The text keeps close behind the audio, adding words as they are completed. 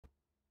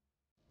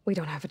We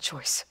don't have a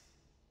choice.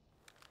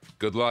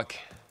 Good luck.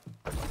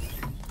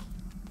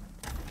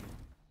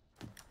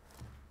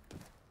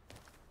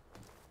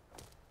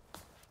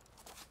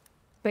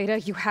 Beta,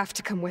 you have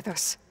to come with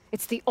us.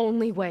 It's the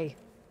only way.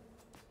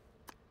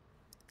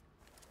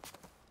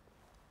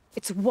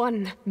 It's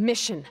one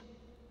mission.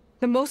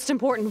 The most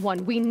important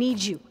one. We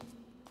need you.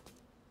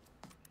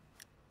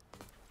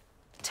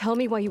 Tell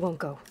me why you won't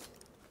go.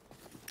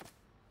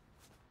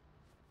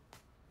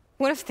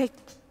 What if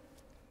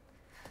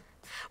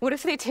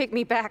they take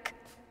me back?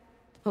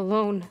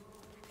 Alone,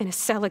 in a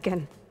cell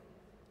again.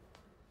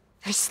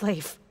 Their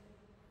slave.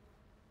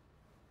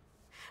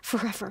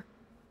 Forever.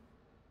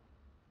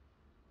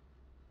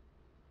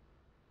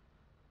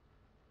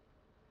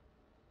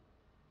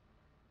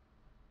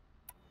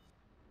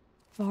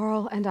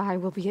 Varl and I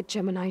will be at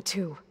Gemini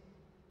too.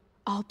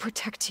 I'll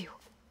protect you.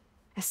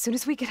 As soon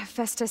as we get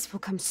Hephaestus, we'll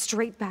come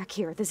straight back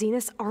here. The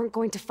Zeniths aren't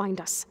going to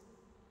find us.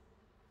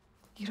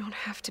 You don't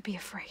have to be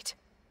afraid.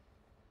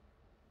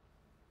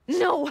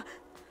 No!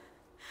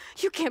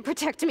 You can't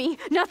protect me.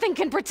 Nothing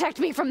can protect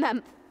me from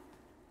them.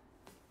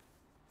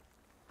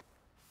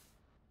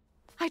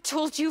 I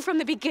told you from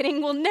the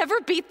beginning, we'll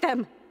never beat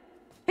them.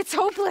 It's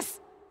hopeless.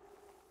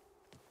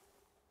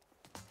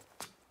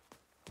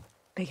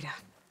 Beta.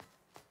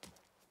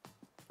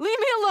 Leave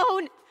me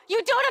alone!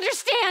 You don't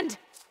understand!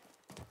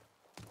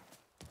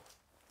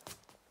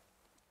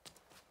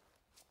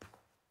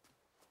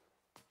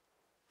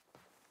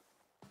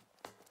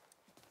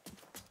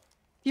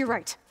 You're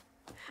right.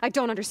 I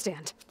don't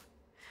understand.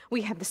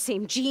 We have the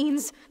same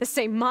genes, the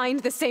same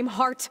mind, the same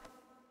heart.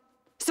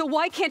 So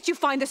why can't you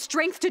find the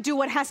strength to do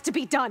what has to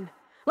be done?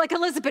 Like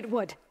Elizabeth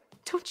would.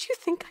 Don't you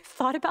think I've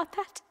thought about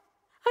that?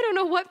 I don't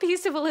know what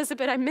piece of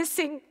Elizabeth I'm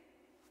missing.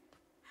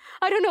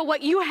 I don't know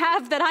what you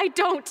have that I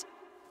don't.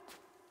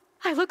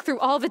 I look through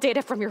all the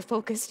data from your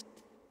focus.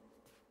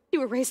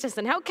 You were raised as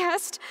an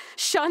outcast,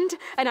 shunned,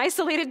 and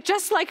isolated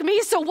just like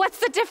me, so what's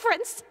the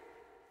difference?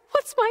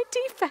 What's my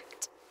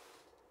defect?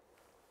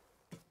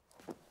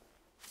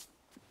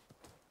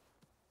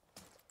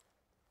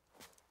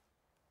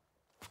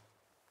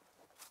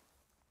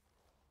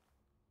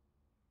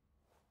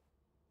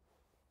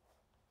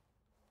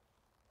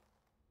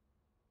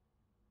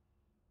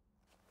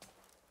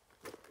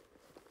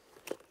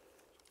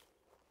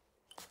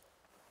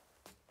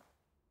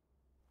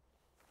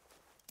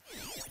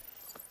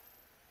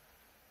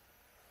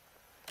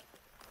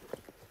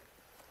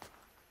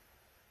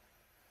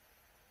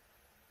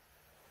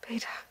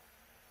 Beta,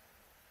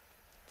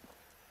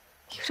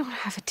 you don't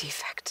have a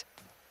defect.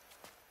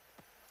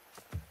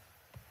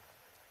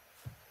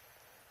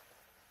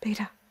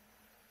 Beta,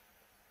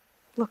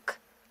 look,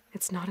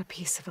 it's not a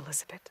piece of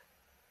Elizabeth.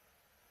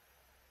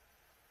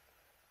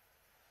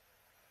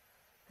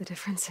 The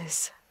difference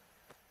is,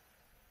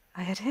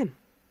 I had him.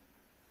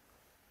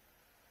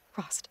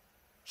 Rost.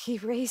 He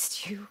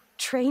raised you,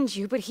 trained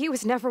you, but he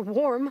was never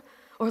warm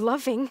or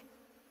loving.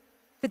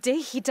 The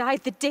day he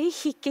died, the day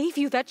he gave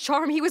you that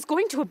charm, he was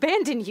going to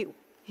abandon you.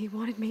 He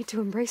wanted me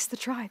to embrace the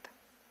tribe.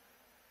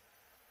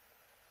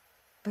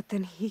 But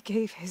then he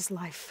gave his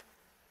life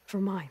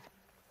for mine.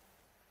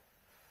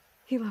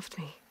 He loved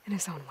me in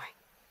his own way.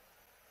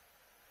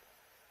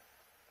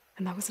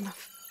 And that was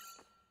enough.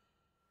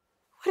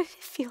 What did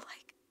it feel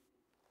like?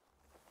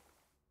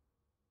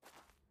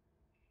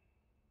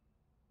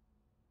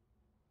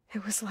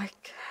 It was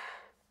like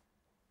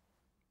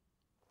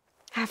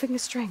having a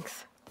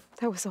strength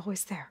that was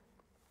always there.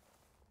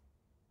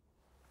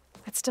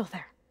 It's still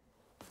there.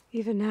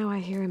 Even now I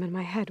hear him in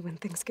my head when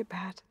things get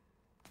bad.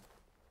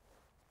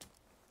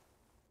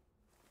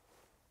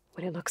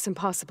 When it looks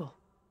impossible,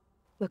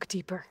 look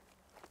deeper.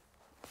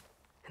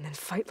 And then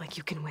fight like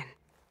you can win.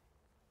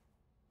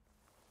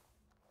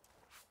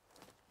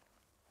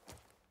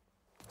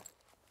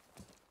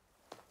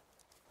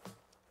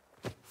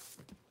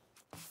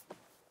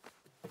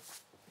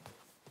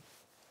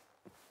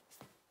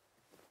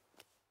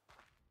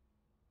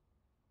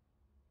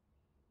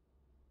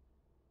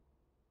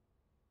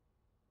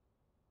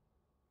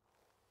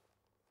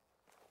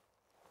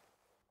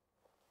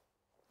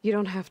 You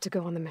don't have to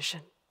go on the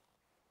mission.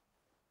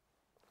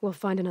 We'll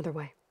find another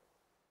way.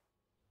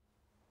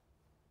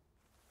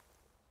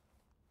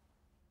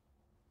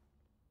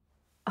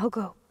 I'll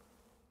go.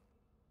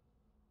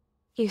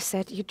 You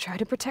said you'd try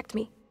to protect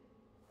me.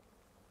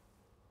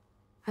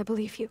 I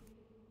believe you.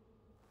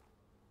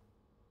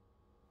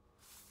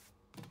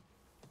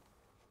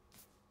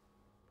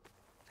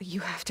 But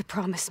you have to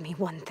promise me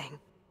one thing.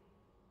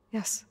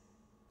 Yes,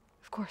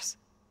 of course.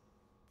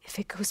 If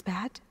it goes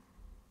bad,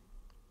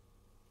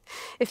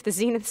 if the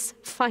Zeniths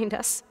find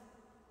us,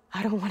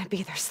 I don't want to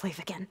be their slave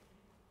again.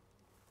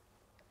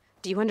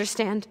 Do you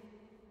understand?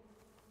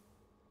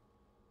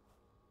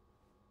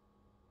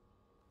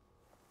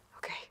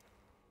 Okay.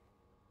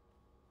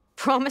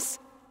 Promise?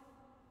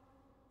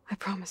 I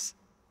promise.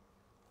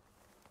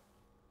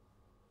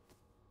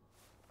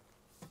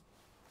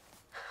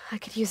 I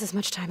could use as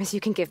much time as you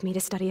can give me to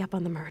study up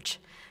on the merge,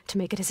 to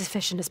make it as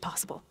efficient as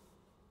possible.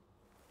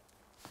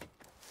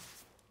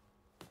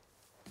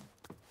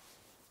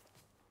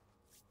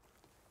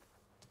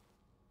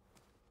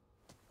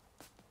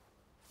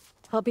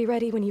 I'll be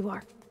ready when you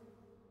are.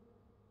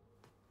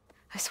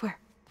 I swear.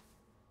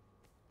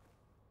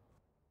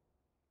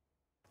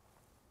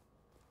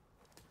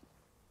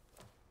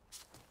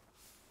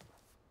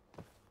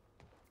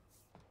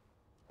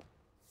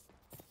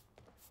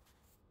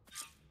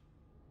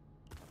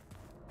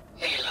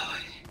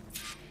 Aloy,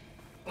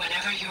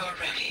 whenever you are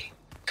ready,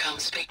 come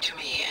speak to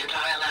me and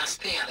I'll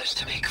ask the others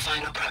to make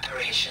final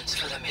preparations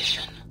for the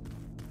mission.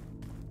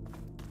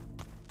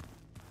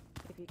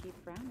 If you keep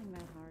frowning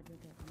that hard, you'll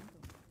get hungry.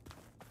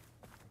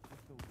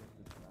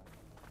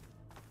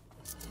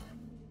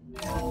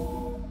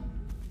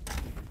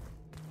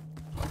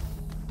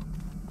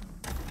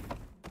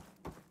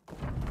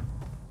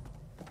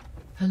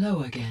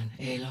 Hello again,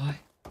 Aloy.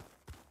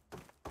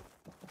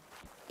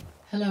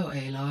 Hello,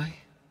 Aloy.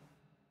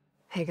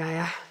 Hey,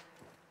 Gaia.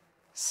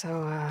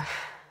 So,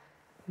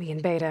 me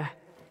and Beta,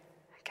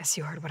 I guess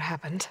you heard what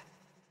happened.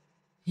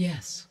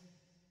 Yes.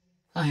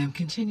 I am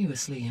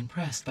continuously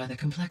impressed by the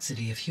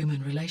complexity of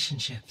human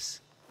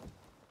relationships.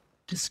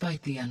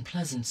 Despite the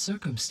unpleasant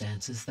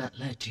circumstances that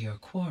led to your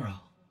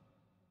quarrel,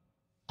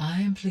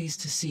 I am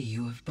pleased to see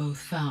you have both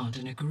found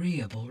an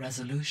agreeable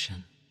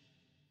resolution.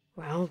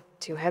 Well,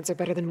 two heads are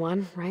better than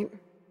one, right?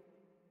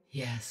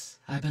 Yes,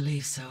 I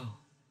believe so.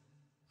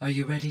 Are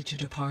you ready to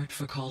depart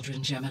for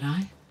Cauldron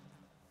Gemini?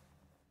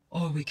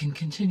 Or we can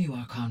continue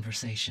our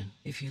conversation,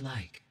 if you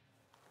like.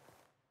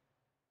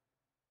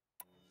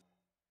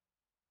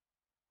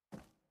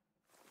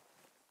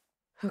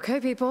 Okay,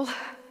 people.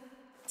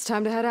 It's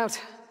time to head out.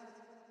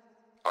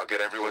 I'll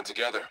get everyone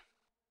together.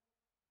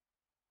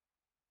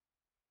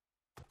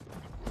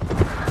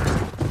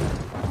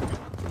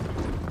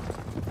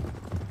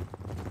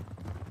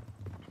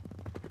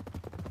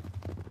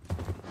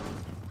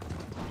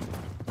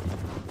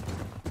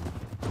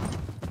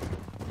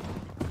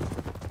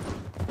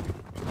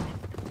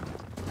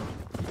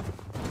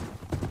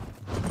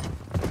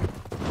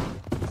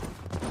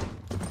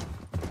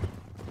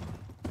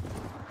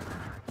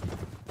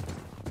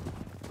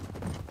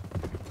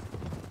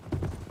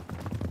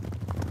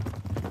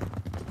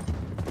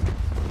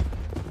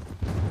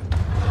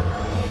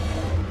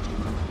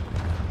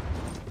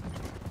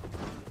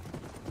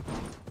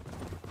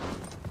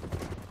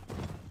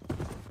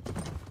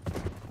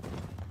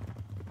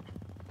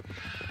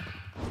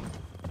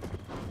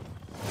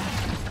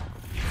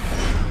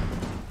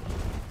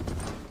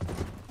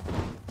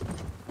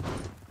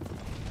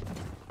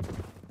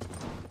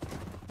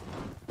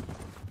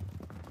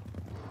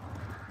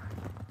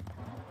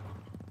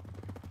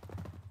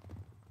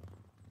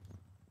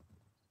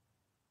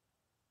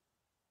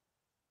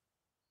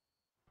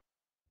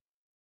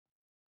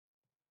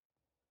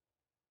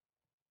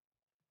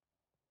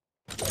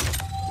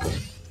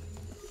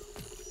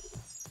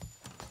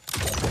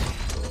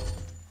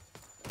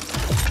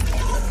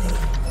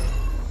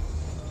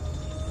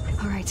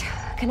 All right,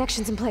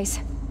 connections in place.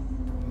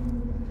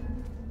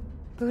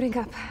 Booting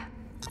up.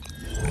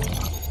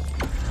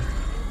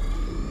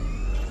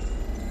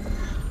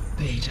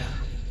 Beta,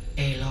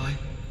 Aloy.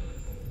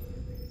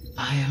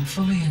 I am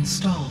fully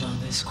installed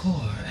on this core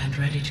and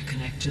ready to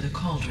connect to the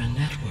Cauldron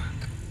network.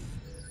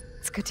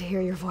 It's good to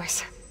hear your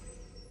voice.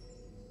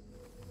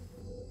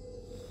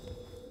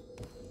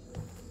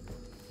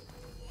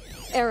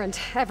 Errand,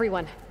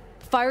 everyone.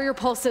 Fire your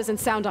pulses and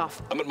sound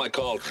off. I'm at my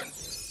cauldron.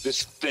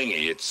 This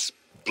thingy, it's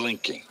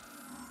blinking.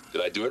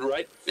 Did I do it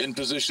right? In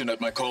position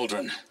at my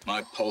cauldron.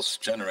 My pulse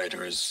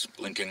generator is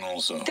blinking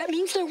also. That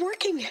means they're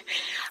working.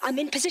 I'm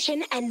in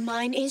position, and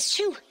mine is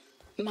too.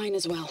 Mine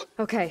as well.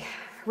 Okay,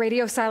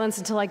 radio silence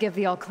until I give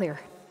the all clear.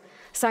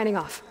 Signing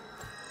off.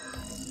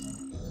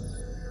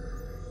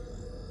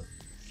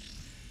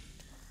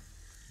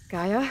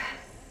 Gaia,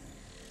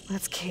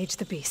 let's cage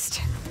the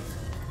beast.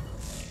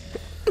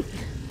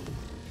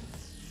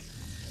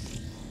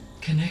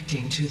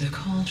 Connecting to the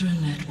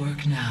Cauldron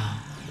network now.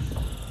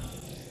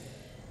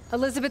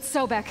 Elizabeth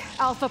Sobek,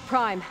 Alpha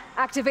Prime,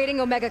 activating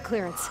Omega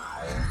clearance.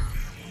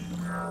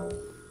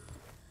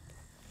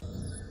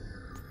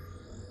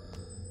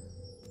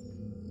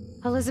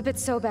 Elizabeth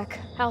Sobek,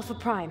 Alpha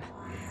Prime,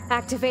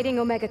 activating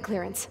Omega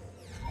clearance.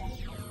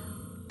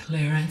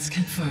 Clearance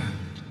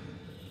confirmed.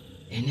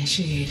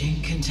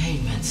 Initiating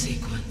containment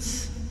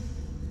sequence.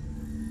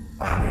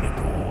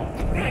 Critical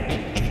threat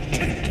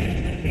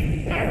detected.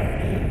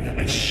 Imperative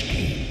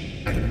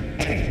escape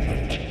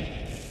containment.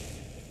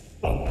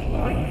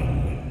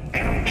 Applying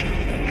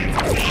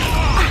countermeasures.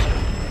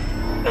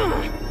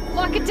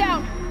 Lock it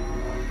down!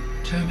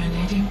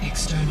 Terminating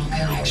external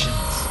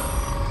connections.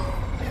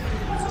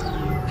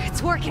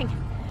 It's working!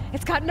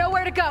 It's got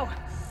nowhere to go!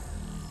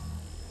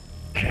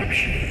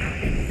 Capture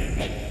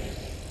imminent.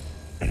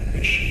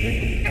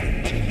 Initiating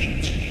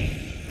contingency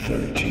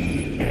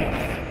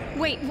 13F.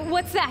 Wait,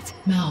 what's that?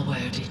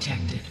 Malware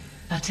detected.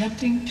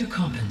 Attempting to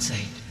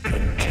compensate.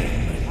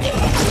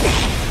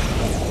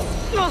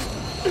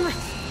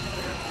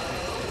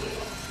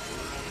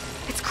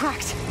 It's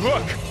cracked.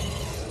 Look!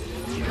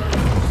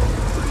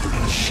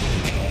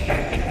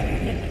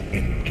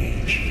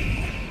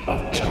 Engaging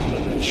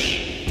autonomous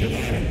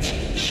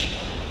defenses.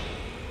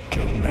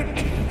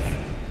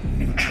 Directive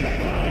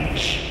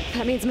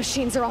means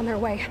machines are on their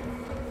way.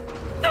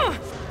 Ugh!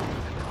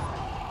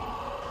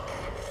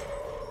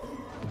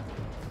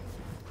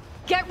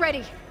 Get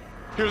ready!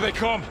 Here they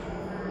come!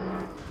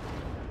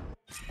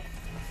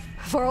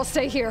 Vor'll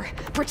stay here.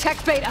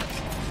 Protect Beta.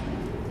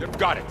 They've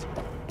got it.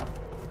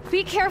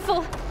 Be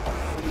careful!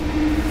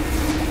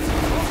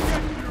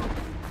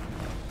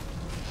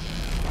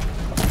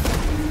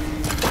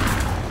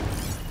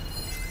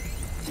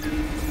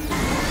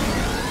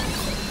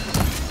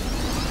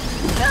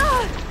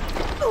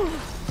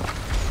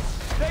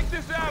 Take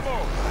this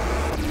ammo!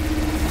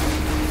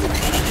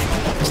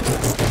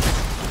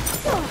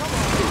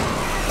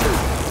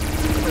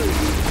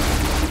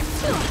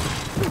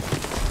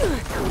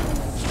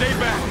 Stay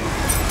back!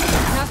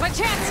 Now's my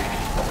chance!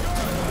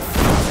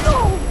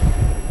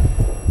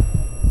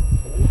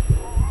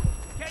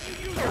 Can you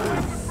use your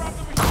weapon from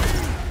the machine?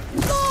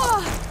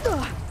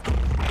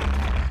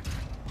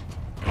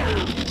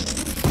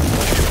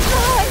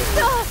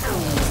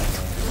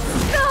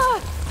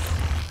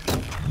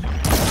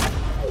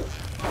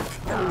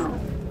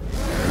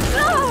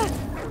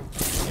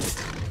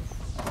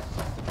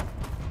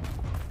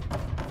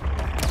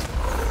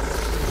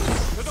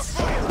 To the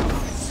front!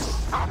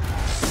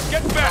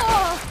 Get back!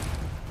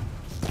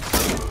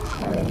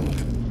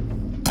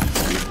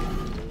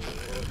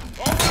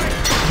 All right, right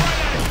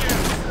at you!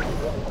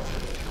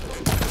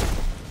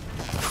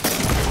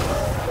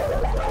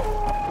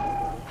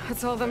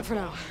 That's all of them for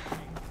now.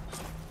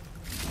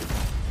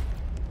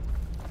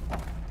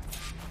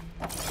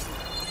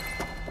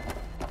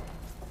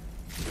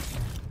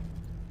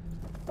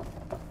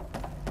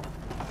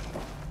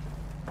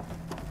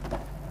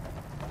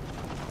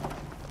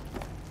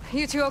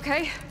 You two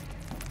okay?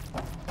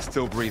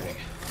 Still breathing.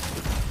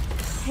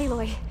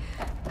 Aloy,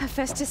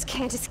 Hephaestus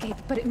can't escape,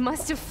 but it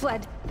must have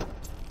fled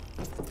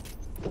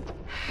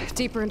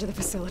deeper into the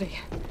facility.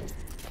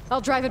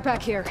 I'll drive it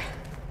back here.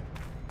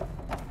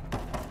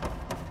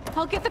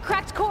 I'll get the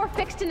cracked core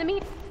fixed in the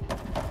meat.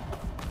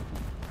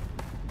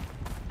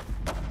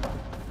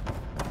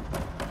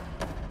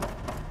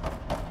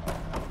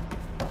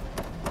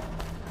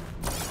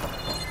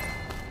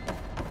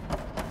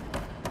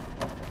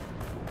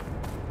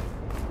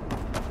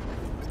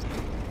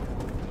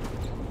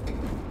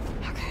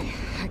 Okay,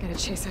 I gotta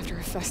chase after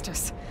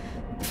Hephaestus.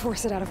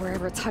 Force it out of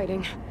wherever it's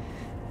hiding.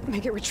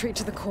 Make it retreat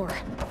to the core.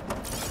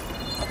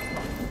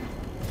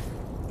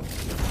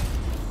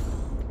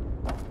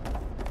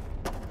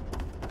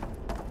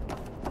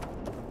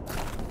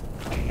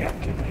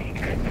 Deactivate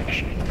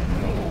connection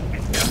mode.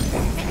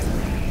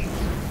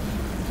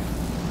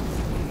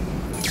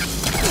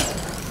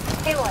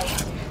 Aloy,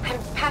 I'm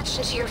patched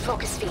into your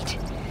focus feed.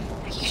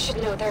 You should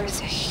know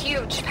there's a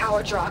huge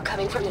power draw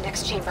coming from the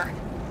next chamber.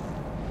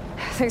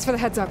 Thanks for the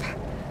heads up.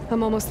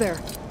 I'm almost there.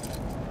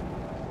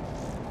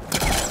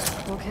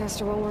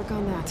 Spellcaster won't work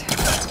on that.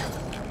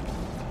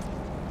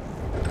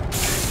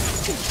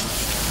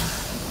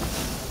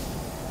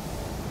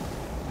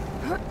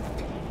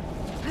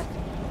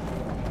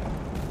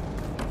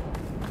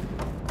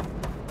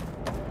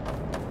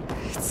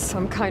 It's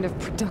some kind of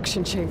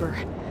production chamber.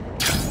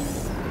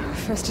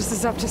 Festus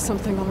is up to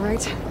something, all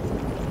right?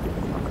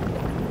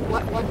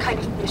 What kind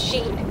of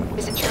machine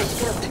is it trying to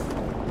build?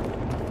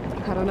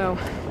 I don't know,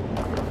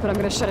 but I'm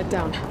gonna shut it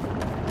down.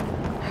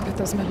 I bet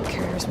those metal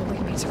carriers will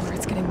lead me to where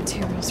it's getting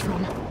materials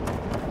from.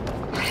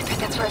 I bet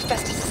that's where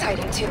Festus is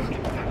hiding too.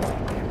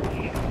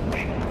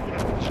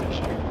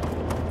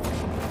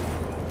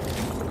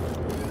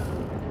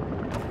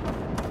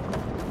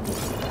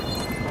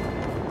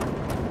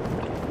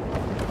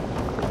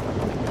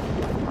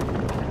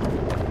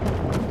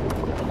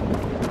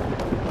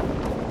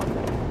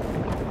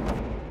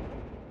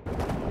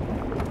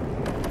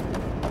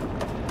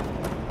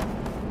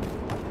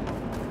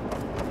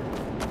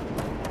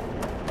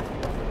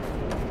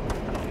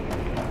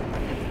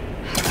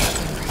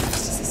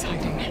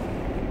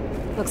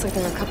 Looks like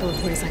there are a couple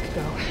of ways I could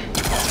go.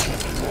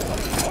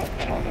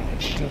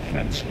 Autonomous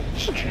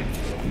defenses chamber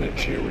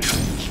materials.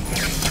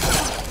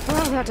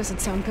 Well, that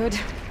doesn't sound good.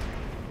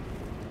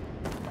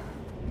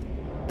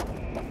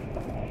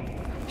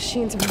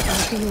 Machines are making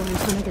a beeline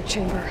for another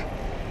chamber.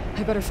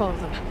 I better follow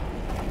them.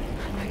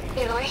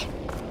 Aloy,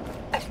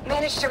 I've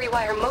managed to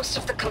rewire most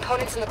of the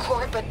components in the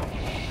core, but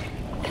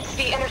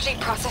the energy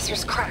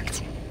processor's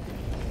cracked.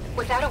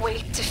 Without a way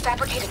to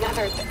fabricate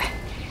another,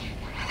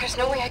 there's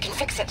no way I can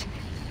fix it.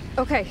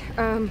 Okay,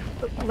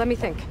 let me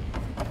think.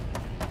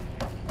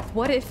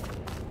 What if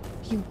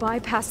you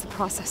bypass the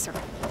processor?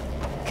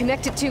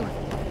 Connect it to...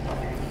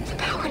 The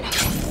power node. Do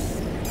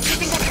you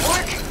think that could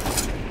work?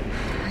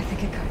 I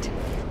think it could.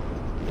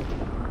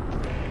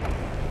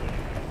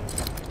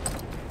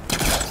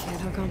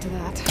 Can't hook onto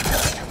that.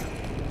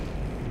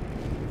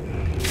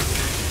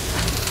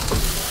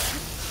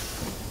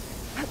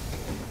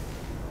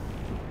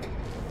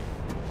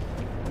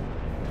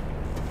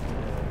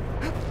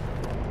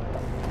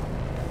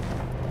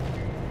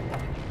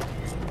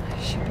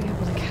 Should be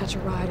able to catch a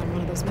ride on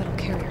one of those metal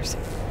carriers.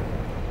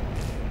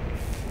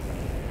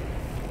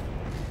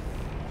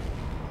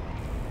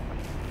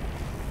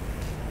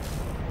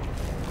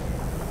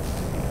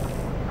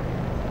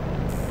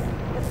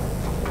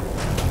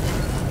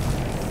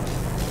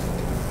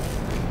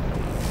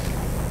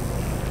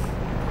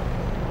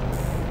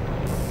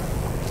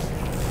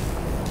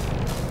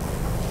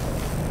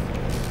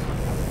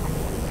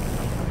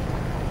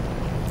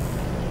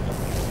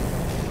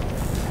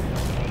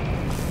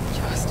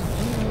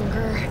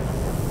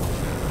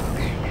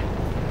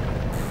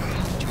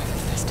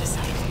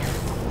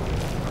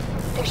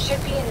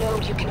 should be a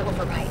node you can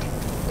override,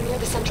 near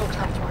the central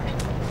platform.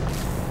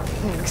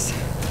 Thanks.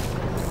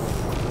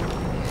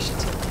 Maybe I should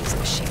deal with these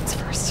machines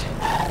first.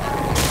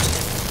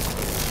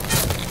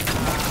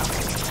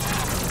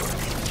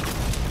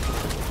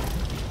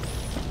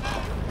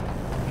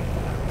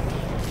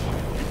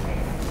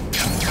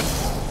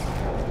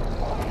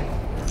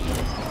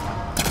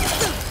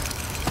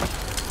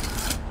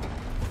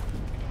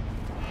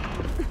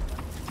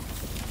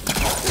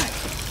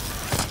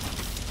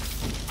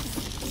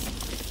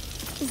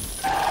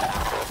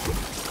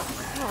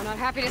 Oh, not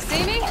happy to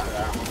see me?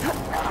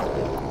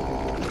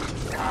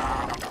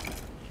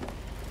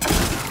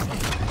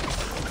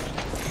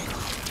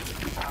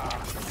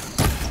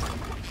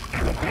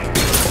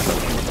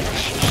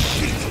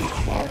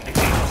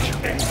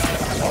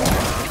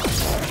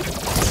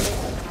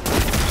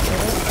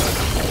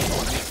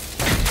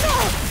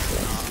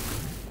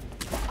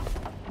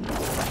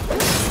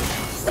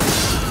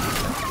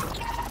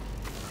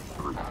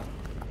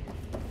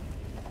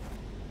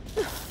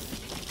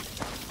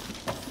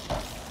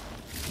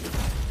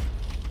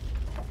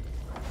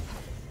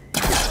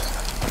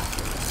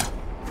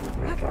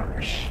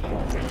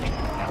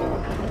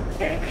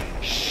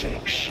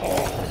 Ps4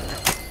 all.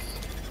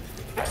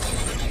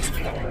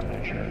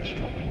 Countermeasures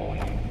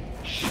deploying.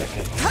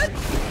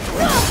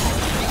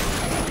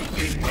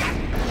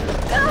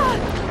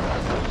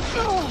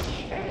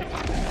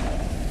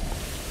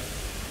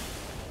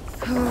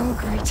 Oh,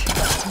 great.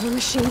 More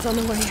machines on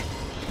the way.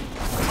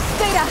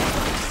 Data!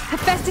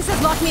 Hephaestus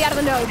has locked me out of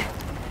the node.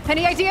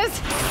 Any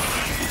ideas?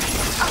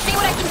 I'll see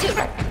what I can do.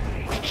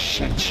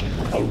 Sensor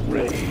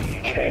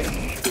array K.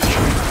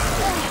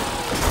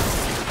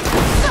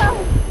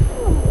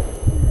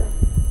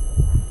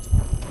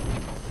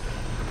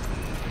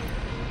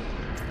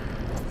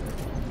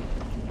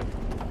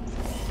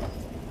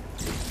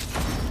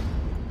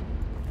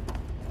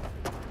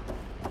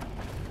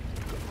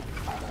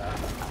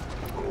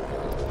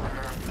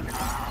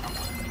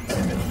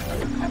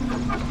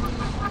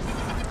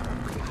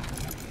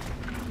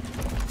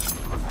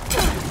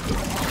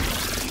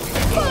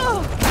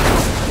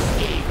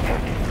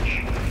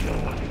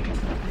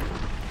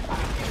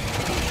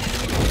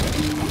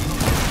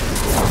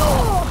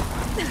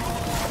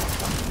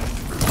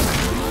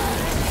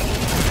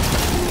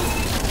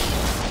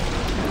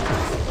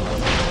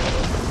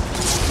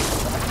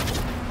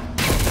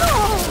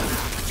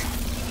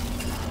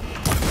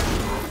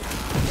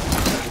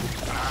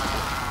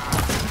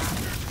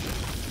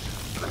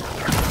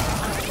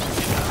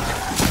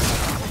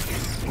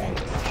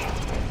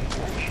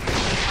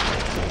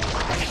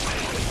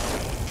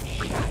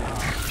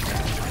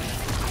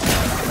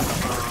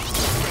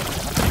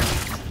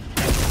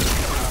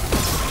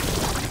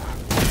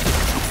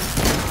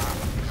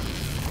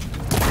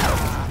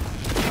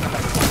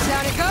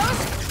 Down it goes.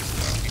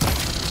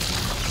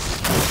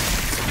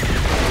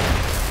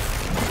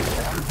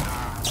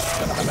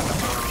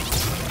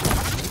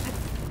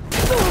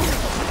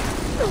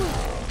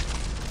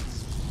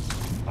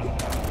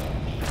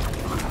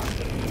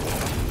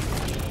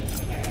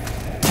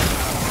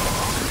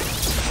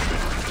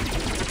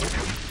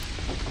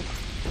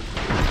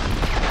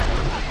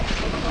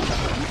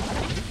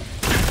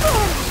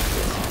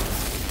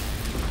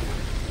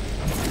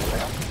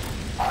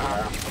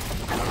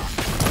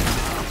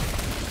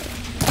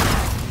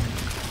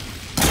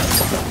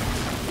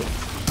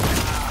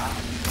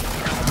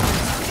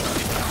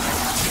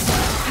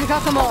 I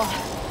got them all.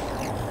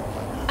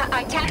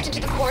 I tapped into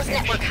the core's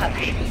network hub.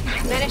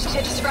 Managed to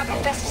disrupt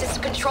Hephaestus'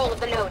 control of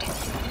the node.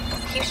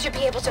 You should be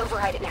able to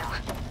override it now.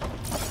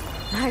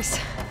 Nice.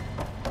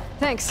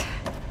 Thanks.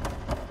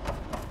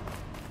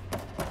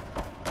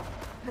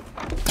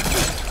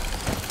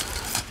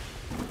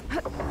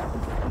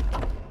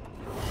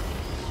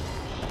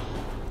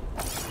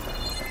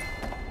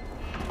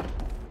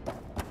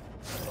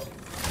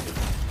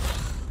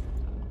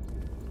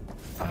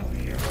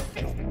 Clear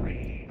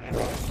debris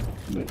from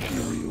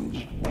materials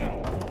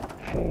well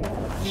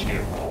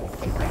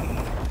 403.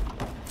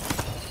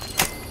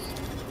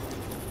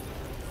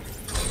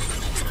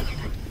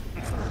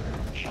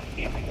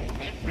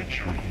 Imminent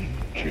retreat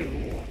to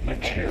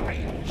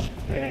materials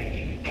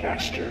bay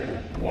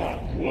caster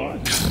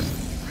 1-1.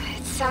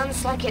 It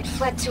sounds like it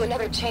fled to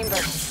another chamber.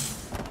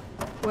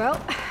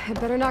 Well, I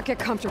better not get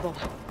comfortable.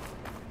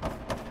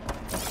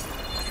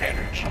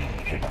 Energy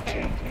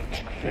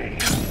containment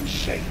phase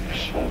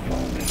safe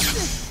overlay.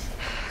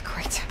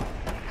 Great.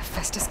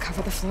 Hephaestus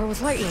covered the floor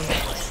with lightning.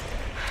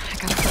 I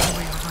gotta find a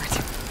way over it.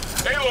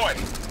 Aloy,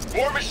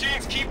 more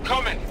machines keep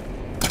coming.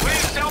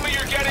 Please tell me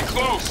you're getting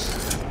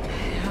close.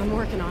 I'm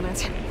working on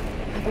it.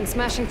 I've been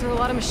smashing through a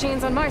lot of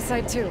machines on my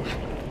side, too.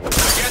 I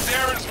guess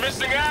Aaron's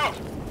missing out.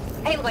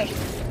 Anyway,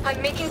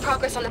 I'm making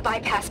progress on the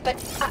bypass, but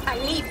I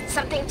need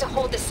something to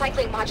hold the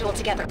cycling module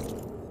together.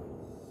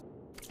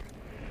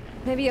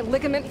 Maybe a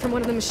ligament from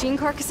one of the machine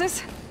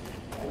carcasses?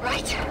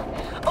 Right.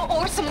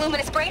 Or some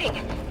luminous braiding.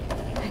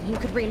 And you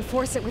could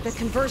reinforce it with a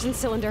conversion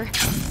cylinder.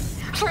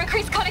 For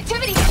increased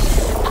connectivity!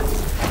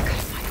 I've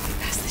gotta find a way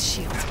past the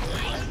shield.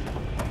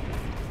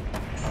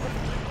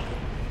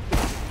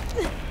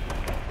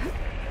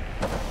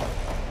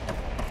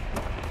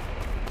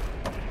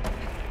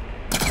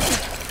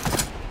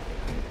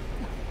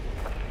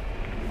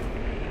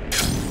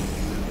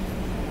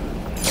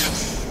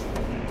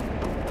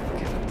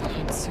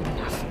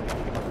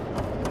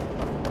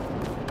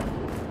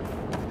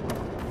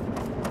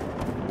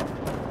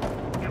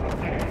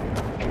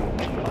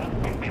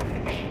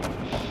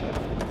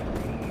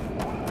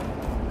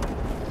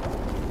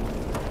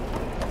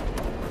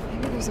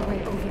 There's a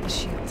way over the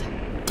shield.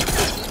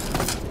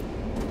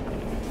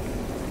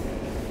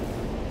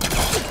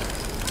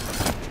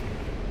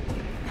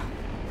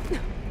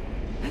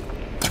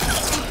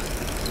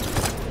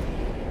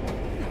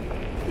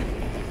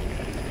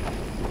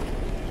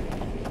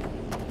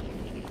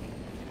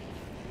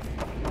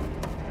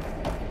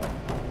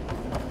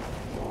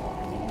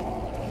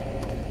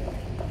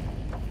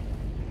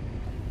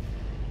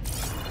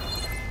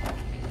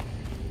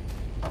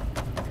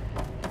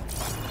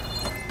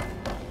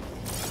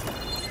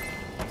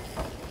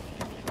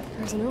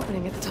 There's an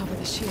opening at the top of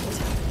the shield.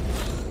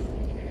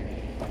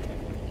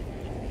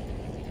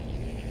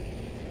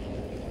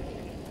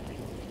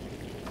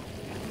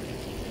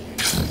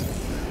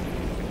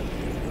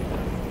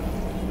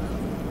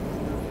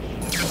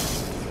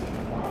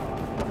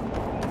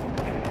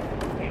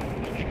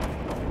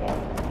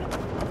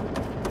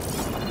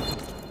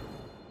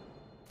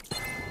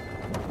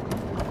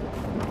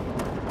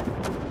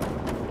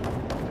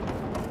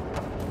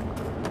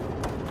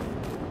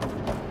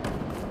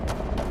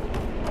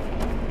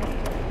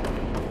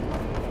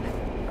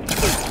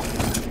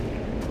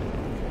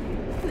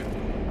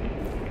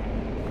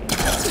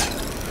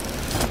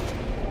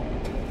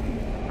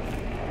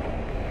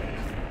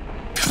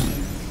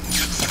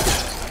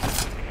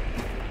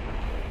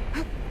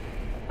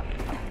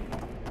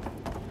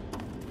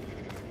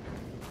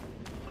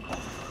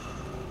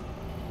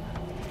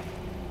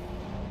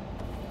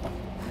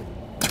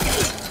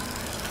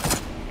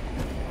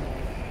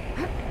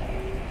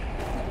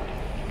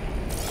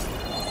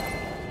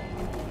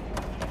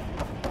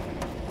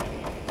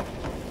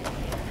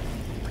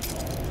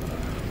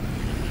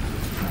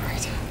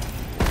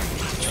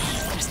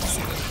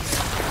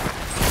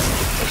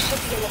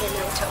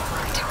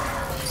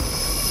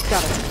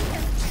 Got it.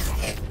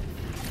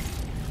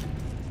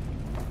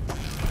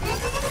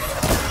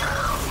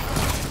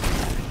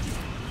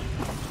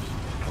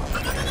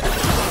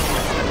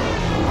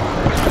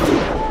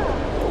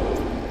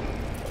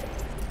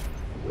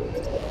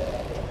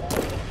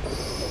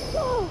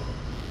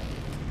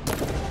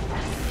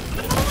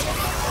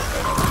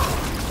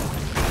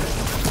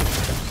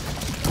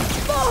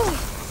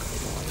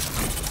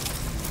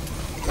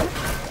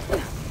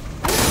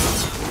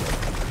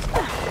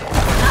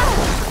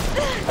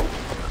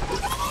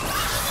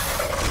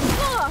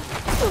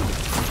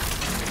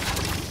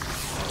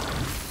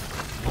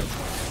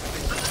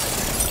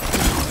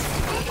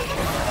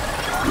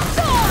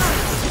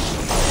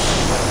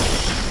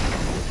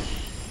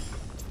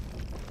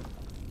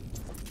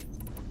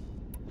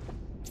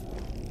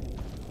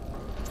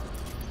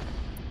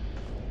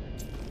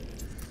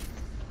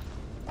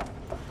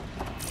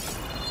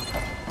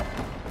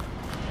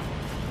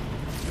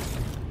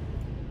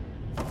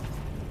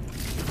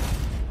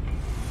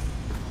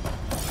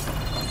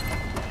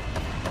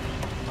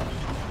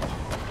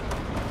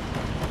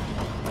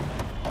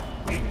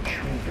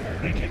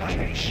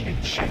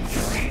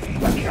 Incendiary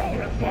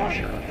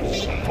countermeasures.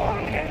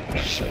 Pocket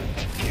sent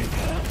in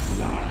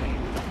line.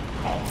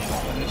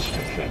 Autonomous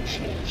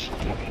defenses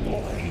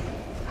deployed.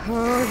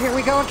 Oh, here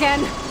we go again.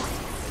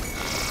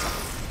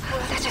 Oh,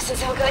 that doesn't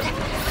sound good.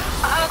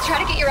 I'll try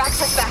to get your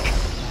access back.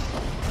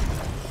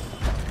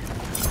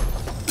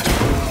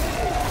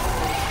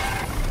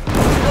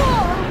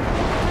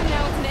 And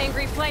now it's an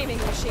angry flaming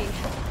machine.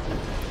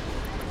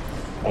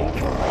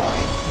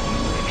 Override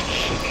unit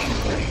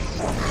security.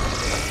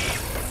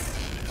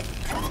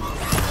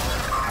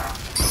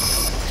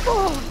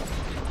 Oh.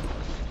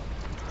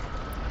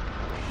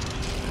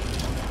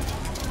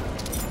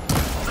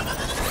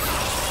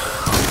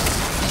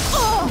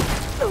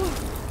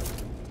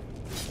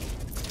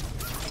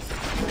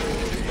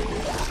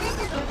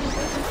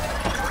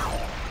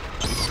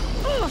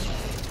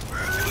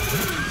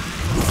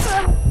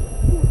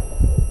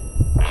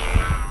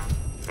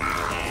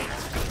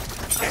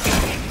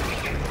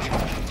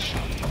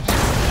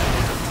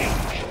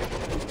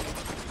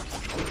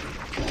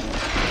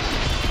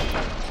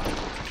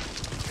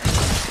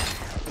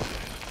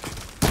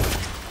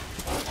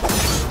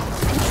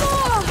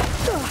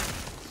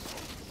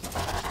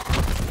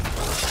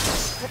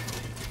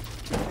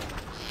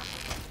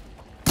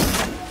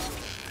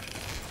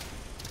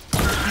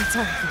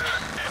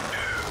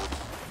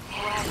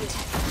 And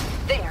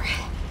there.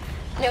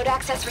 Node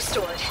access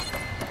restored.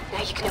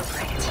 Now you can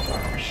operate it.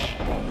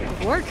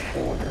 Work?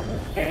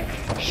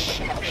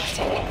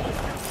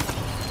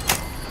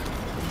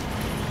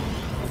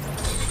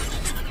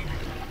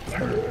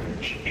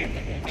 Purge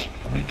imminent.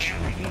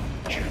 Retreating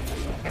to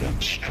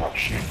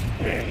Construction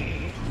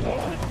Bay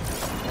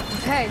 1.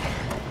 Okay.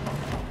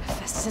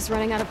 Festus is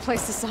running out of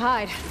places to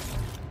hide.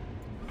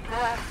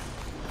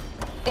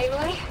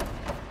 Aloy?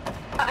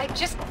 I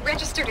just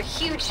registered a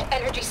huge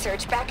energy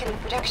surge back in the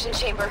production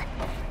chamber.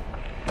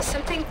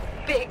 Something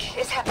big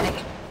is happening.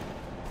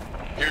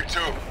 Here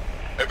too.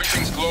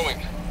 Everything's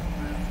glowing.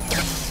 The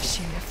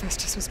machine that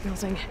Festus was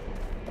building.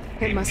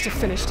 It must have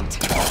finished it.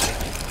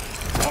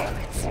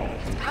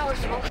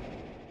 Powerful.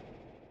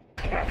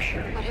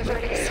 Capture. Whatever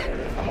it is.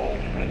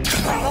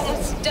 I'm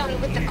almost done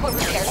with the core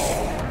repairs.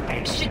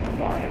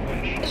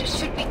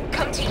 Should we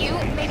come to you,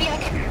 Maybe I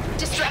could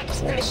distract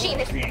the machine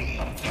if...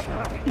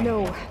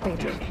 No,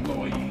 Beta.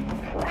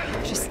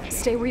 Just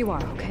stay where you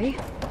are, okay?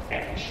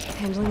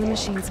 Handling the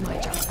machine's my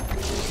job.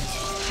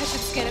 I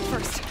should scan it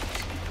first.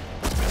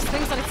 Those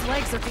things on its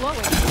legs are glowing.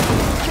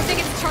 I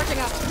think it's charging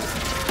up.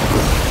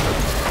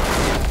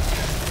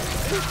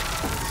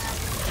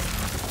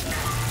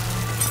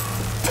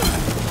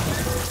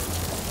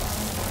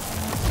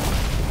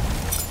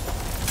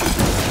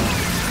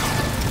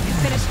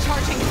 Finished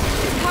charging.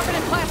 It's covered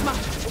in plasma.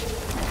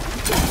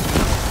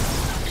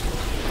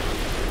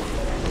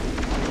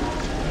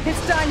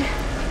 It's done.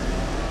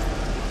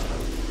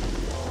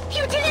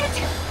 You did it!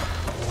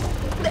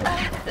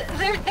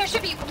 There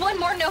should be one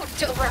more node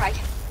to override.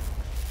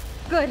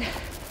 Good.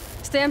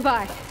 Stand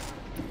by.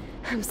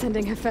 I'm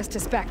sending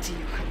Hephaestus back to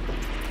you.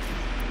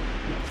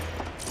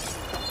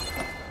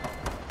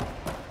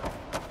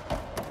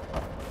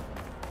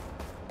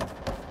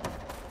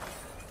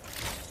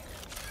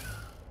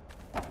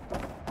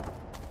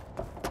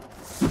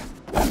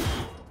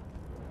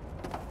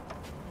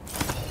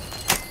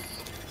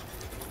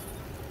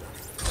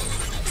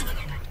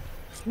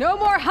 No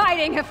more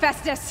hiding,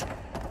 Hephaestus!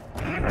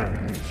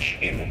 Purge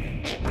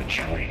imminent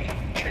retreat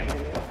to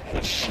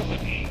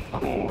facility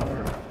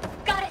core.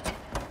 Got it!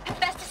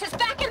 Hephaestus is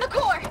back in the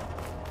core!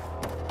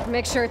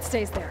 Make sure it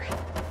stays there.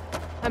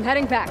 I'm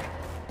heading back.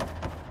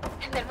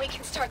 And then we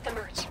can start the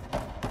merge.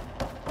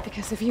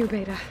 Because of you,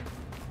 Beta.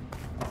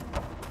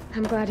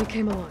 I'm glad you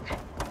came along.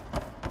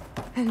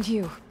 And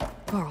you,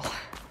 Varl.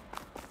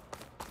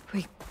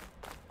 We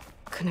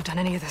couldn't have done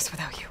any of this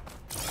without you.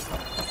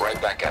 Right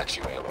back at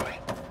you, Aloy.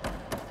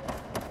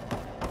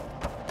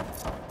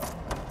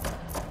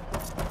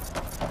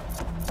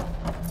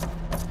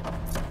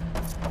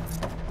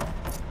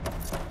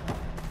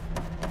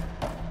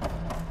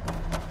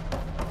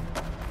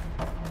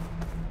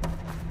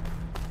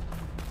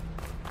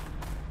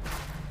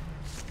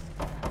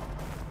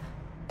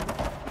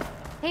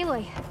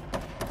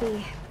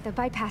 Aloy, the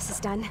bypass is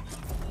done.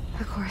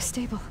 The core is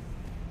stable.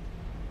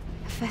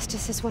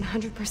 Hephaestus is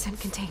 100%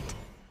 contained.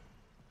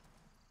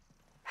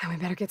 And we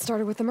better get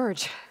started with the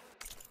merge.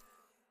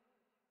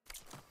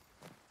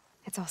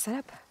 It's all set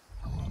up.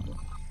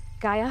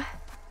 Gaia,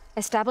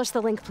 establish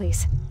the link,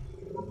 please.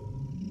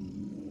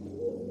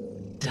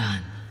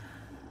 Done.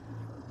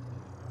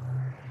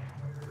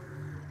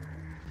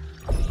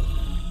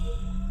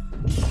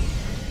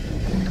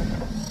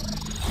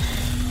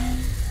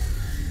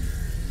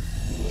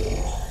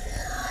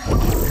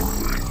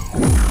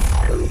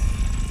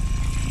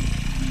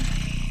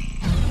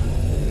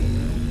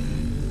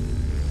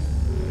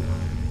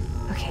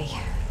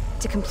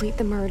 To complete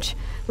the merge,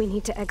 we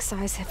need to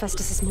excise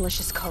Hephaestus'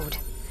 malicious code.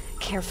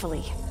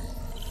 Carefully.